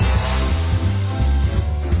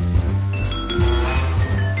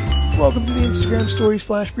welcome to the Instagram Stories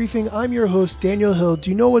Flash Briefing. I'm your host, Daniel Hill. Do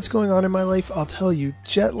you know what's going on in my life? I'll tell you.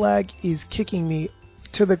 Jet lag is kicking me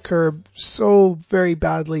to the curb so very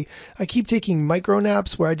badly. I keep taking micro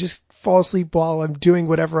naps where I just fall asleep while I'm doing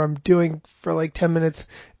whatever I'm doing for like 10 minutes.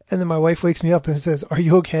 And then my wife wakes me up and says, "Are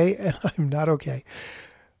you okay?" And I'm not okay.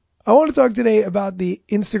 I want to talk today about the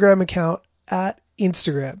Instagram account at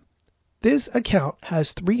Instagram. This account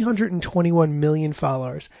has 321 million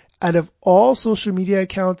followers. Out of all social media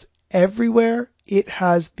accounts everywhere, it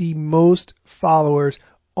has the most followers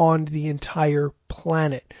on the entire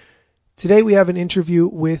planet. Today we have an interview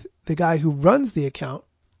with the guy who runs the account,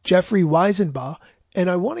 Jeffrey Wisenbaugh, and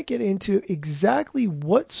I want to get into exactly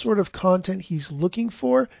what sort of content he's looking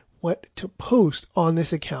for, what to post on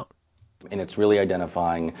this account. And it's really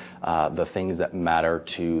identifying the things that matter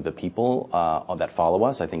to the people that follow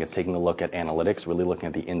us. I think it's taking a look at analytics, really looking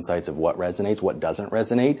at the insights of what resonates, what doesn't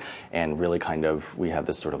resonate, and really we have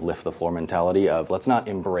this sort of lift the floor mentality of let's not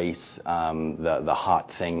embrace the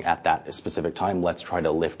hot thing at that specific time. Let's try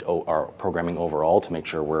to lift our programming overall to make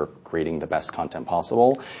sure we're creating the best content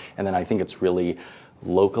possible. And then I think it's really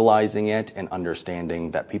localizing it and understanding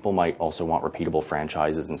that people might also want repeatable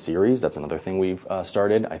franchises and series. That's another thing we've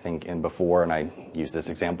started. I think before, and I use this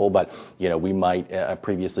example, but we might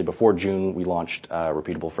previously, before June, we launched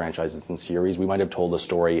repeatable franchises and series. We might have told a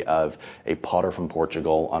story of a potter from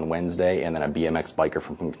Portugal on Wednesday and then a BMX biker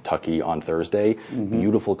from Kentucky on Thursday. Mm-hmm.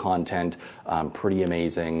 Beautiful content, pretty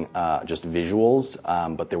amazing, just visuals.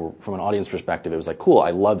 But there were, from an audience perspective, it was like, cool, I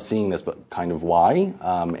love seeing this, but kind of why?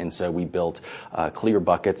 And so we built clear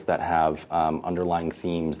buckets that have underlying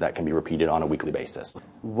themes that can be repeated on a weekly basis.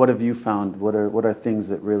 What have you found? What are things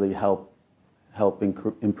that really help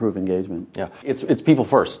improve engagement? Yeah, it's people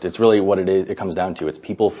first. It's really what it is. It comes down to it's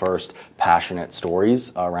people first, passionate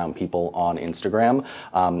stories around people on Instagram.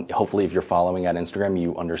 Hopefully, if you're following at Instagram,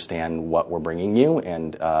 you understand what we're bringing you,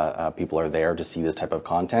 and people are there to see this type of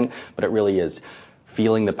content. But it really is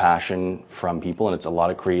feeling the passion from people, and it's a lot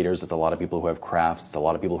of creators, it's a lot of people who have crafts, it's a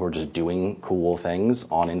lot of people who are just doing cool things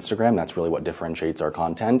on Instagram. That's really what differentiates our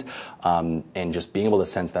content, and just being able to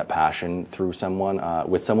sense that passion through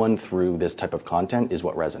with someone through this type of content is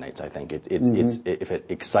what resonates. I think if it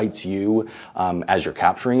excites you as you're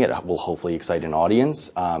capturing it, it will hopefully excite an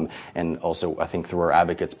audience, and also I think through our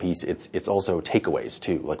advocates piece, it's also takeaways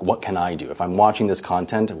too. Like, what can I do if I'm watching this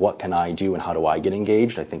content? What can I do, and how do I get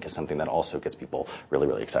engaged? I think is something that also gets people really,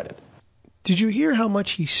 really excited. Did you hear how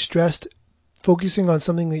much he stressed focusing on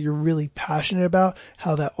something that you're really passionate about,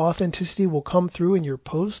 how that authenticity will come through in your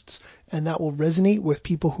posts and that will resonate with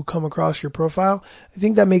people who come across your profile? I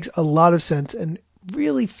think that makes a lot of sense, and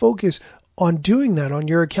really focus on doing that on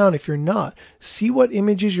your account. If you're not, see what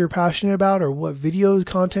images you're passionate about or what video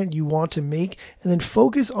content you want to make, and then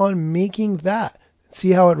focus on making that.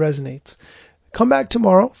 See how it resonates. Come back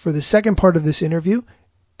tomorrow for the second part of this interview.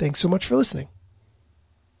 Thanks so much for listening.